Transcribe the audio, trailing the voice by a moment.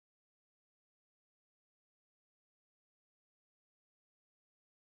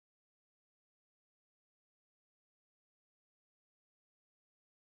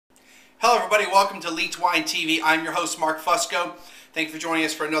Hello everybody, welcome to Leaked Wine TV. I'm your host Mark Fusco. Thank you for joining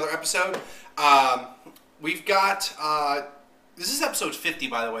us for another episode. We've got, this is episode 50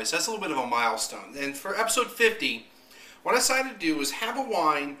 by the way, so that's a little bit of a milestone. And for episode 50, what I decided to do was have a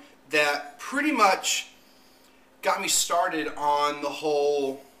wine that pretty much got me started on the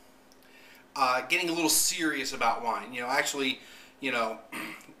whole getting a little serious about wine.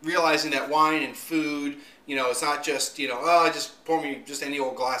 Realizing that wine and food, it's not just, just pour me just any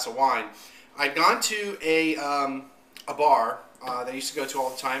old glass of wine. I'd gone to a bar that I used to go to all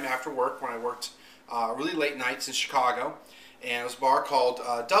the time after work when I worked really late nights in Chicago. And it was a bar called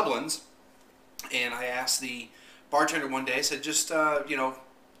Dublin's. And I asked the bartender one day, I said, just,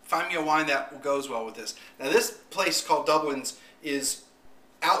 find me a wine that goes well with this. Now this place called Dublin's is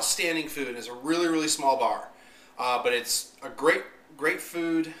outstanding food. It's a really, really small bar. But it's a great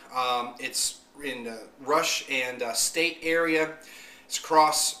food. It's in the Rush and State area. It's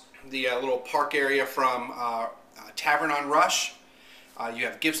across the little park area from Tavern on Rush. You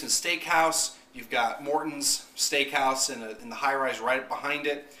have Gibson's Steakhouse. You've got Morton's Steakhouse in the high-rise right behind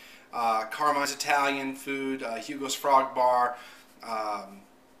it. Carmine's Italian food. Hugo's Frog Bar.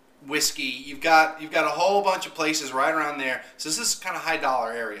 Whiskey. You've got a whole bunch of places right around there. So this is kind of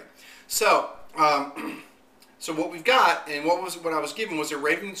high-dollar area. So. So what we've got, and what I was given was a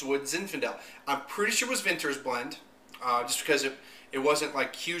Ravenswood Zinfandel. I'm pretty sure it was Vintners blend, just because it wasn't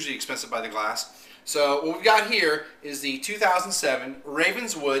like hugely expensive by the glass. So what we've got here is the 2007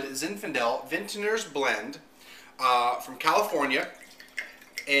 Ravenswood Zinfandel Vintners blend from California,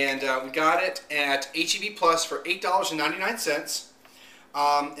 and we got it at HEB Plus for $8.99.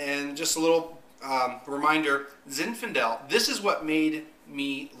 And just a little reminder, Zinfandel. This is what made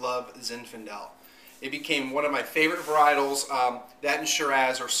me love Zinfandel. It became one of my favorite varietals, that and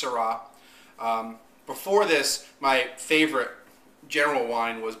Shiraz or Syrah. Before this, my favorite general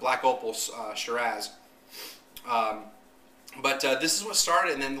wine was Black Opal's Shiraz. But this is what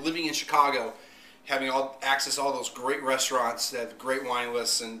started, and then living in Chicago, having access to all those great restaurants that have great wine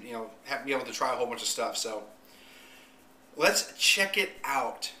lists, and being able to try a whole bunch of stuff. So let's check it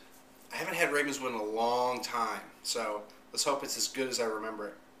out. I haven't had Ravenswood in a long time, so let's hope it's as good as I remember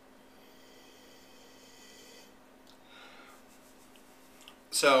it.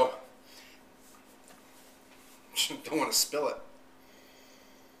 So, don't want to spill it.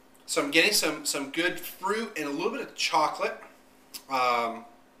 So I'm getting some good fruit and a little bit of chocolate.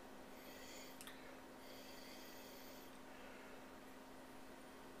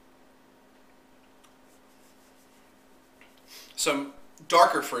 Some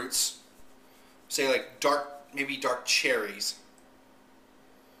darker fruits, say like maybe dark cherries.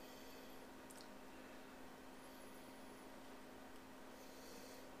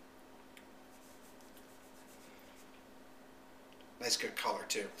 Nice good color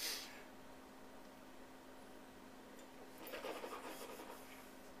too.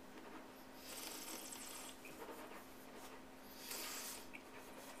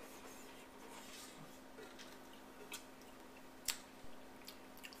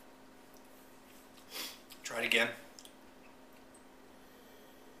 Try it again.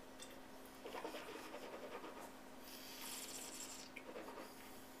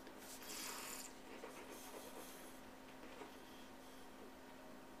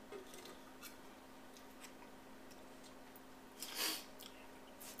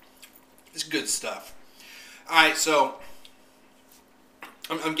 It's good stuff. Alright, so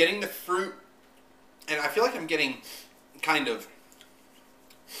I'm getting the fruit, and I feel like I'm getting kind of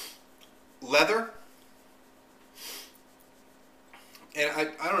leather.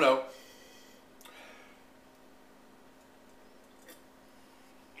 And I don't know.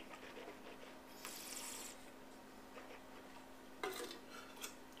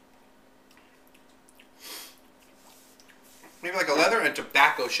 Maybe like a leather and a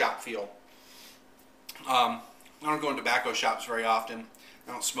tobacco shop feel. I don't go in tobacco shops very often.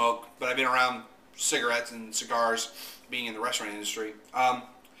 I don't smoke, but I've been around cigarettes and cigars, being in the restaurant industry.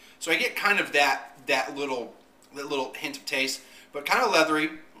 So I get kind of that little hint of taste, but kind of leathery.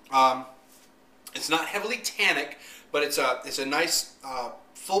 It's not heavily tannic, but it's a nice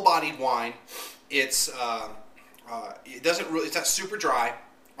full-bodied wine. It's not super dry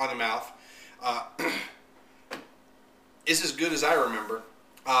on the mouth. It's as good as I remember.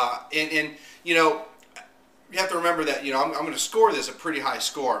 And you have to remember that, I'm going to score this a pretty high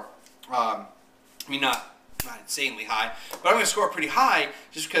score. I mean, not insanely high, but I'm going to score it pretty high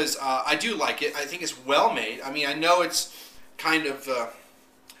just because I do like it. I think it's well made. I mean, I know it's kind of,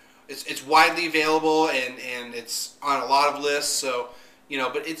 it's widely available and it's on a lot of lists, so,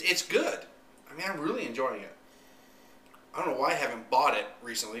 but it's good. I mean, I'm really enjoying it. I don't know why I haven't bought it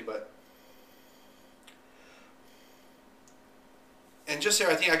recently, but And just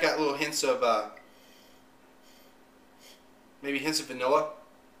there, I think I got little hints of, maybe hints of vanilla.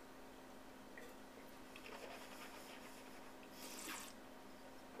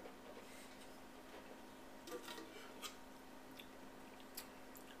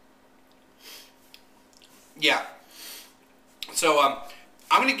 Yeah. So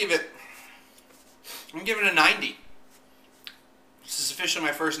I'm gonna give it a 90. This is officially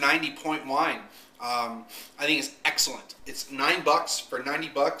my first 90-point wine. I think it's excellent. It's $9 for 90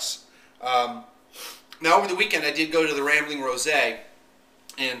 bucks. Now over the weekend I did go to the Rambling Rosé,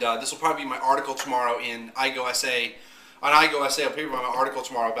 and this will probably be my article tomorrow in IGO SA. On IGO SA, I'll probably write my article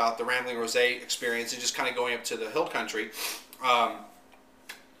tomorrow about the Rambling Rosé experience and just kind of going up to the hill country.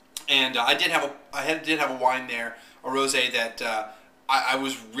 And I did have a wine there, a rosé that I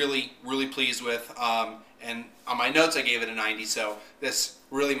was really pleased with. And on my notes I gave it a 90, so that's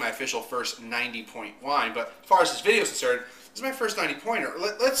really my official first 90-point wine. But as far as this video is concerned, this is my first 90-pointer.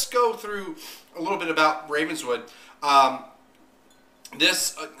 Let's go through a little bit about Ravenswood.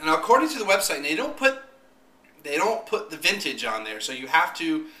 This, and according to the website, they don't put the vintage on there, so you have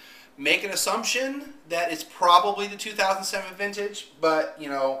to make an assumption that it's probably the 2007 vintage. But you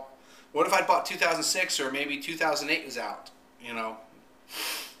know, what if I bought 2006 or maybe 2008 was out? You know.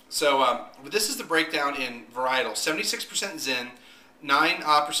 So but this is the breakdown in varietal: 76% Zin,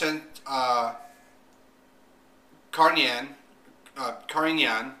 9% Carignan,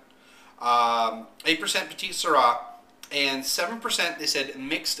 8% Petit Syrah, and 7% they said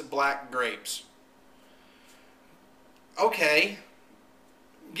mixed black grapes. Okay,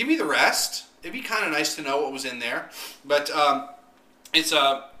 give me the rest. It'd be kind of nice to know what was in there, but it's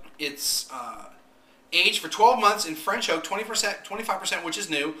aged for 12 months in French oak, 25%, which is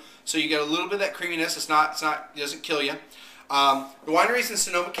new. So you get a little bit of that creaminess. It doesn't kill you. The winery is in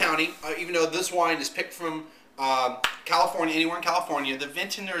Sonoma County. Even though this wine is picked from California, anywhere in California, the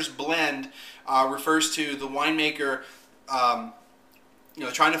Vintners blend refers to the winemaker, trying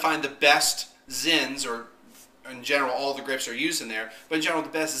to find the best Zins, or in general, all the grapes are used in there, but in general, the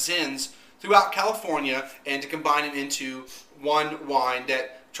best Zins throughout California, and to combine them into one wine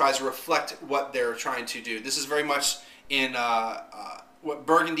that tries to reflect what they're trying to do. This is very much in what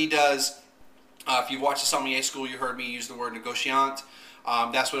Burgundy does. If you've watched the sommelier school, you heard me use the word negociant.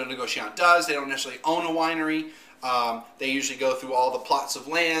 That's what a negociant does. They don't necessarily own a winery. They usually go through all the plots of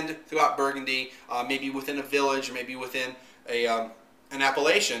land throughout Burgundy, maybe within a village, or maybe within an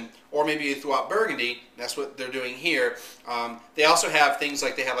appellation, or maybe throughout Burgundy. That's what they're doing here. They also have things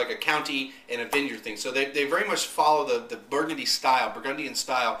like, they have like a county and a vineyard thing. So they very much follow the Burgundian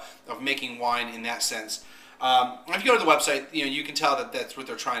style of making wine in that sense. If you go to the website, you can tell that that's what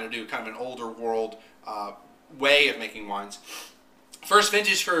they're trying to do, kind of an older world way of making wines. First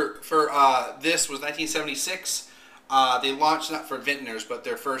vintage for this was 1976. They launched, not for Vintners, but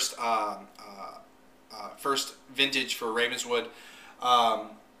their first vintage for Ravenswood,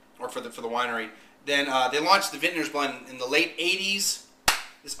 or for the winery. Then they launched the Vintners blend in the late 80s.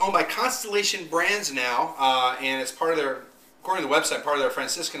 It's owned by Constellation Brands now, and it's part of their, according to the website, part of their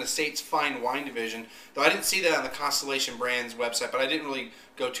Franciscan Estates Fine Wine Division. Though I didn't see that on the Constellation Brands website, but I didn't really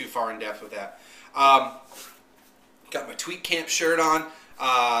go too far in depth with that. Got my Tweet Camp shirt on.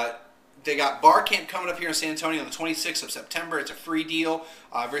 They got Bar Camp coming up here in San Antonio on the 26th of September. It's a free deal,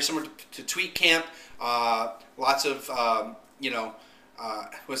 very similar to Tweet Camp. Lots of,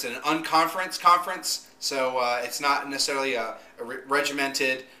 was it an unconference conference? So it's not necessarily a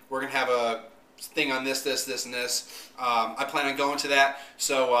regimented, we're going to have a thing on this, and this. I plan on going to that,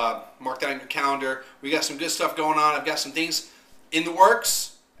 so mark that on your calendar. We got some good stuff going on. I've got some things in the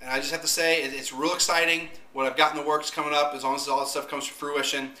works, and I just have to say it's real exciting what I've got in the works coming up, as long as all this stuff comes to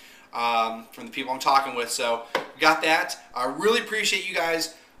fruition from the people I'm talking with. So we got that. I really appreciate you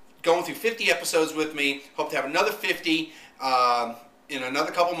guys going through 50 episodes with me. Hope to have another 50 in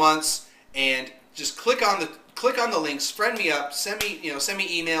another couple months, and just click on the links, friend me up, send me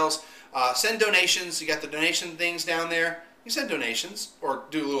emails, send donations. You got the donation things down there. You send donations or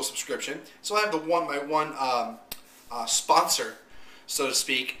do a little subscription. So I have my one sponsor, so to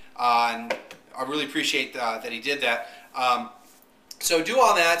speak, and I really appreciate that he did that. So do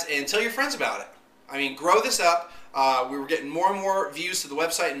all that and tell your friends about it. I mean, grow this up. We were getting more and more views to the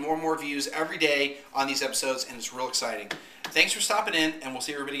website and more views every day on these episodes, and it's real exciting. Thanks for stopping in, and we'll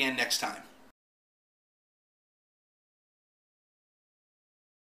see everybody again next time.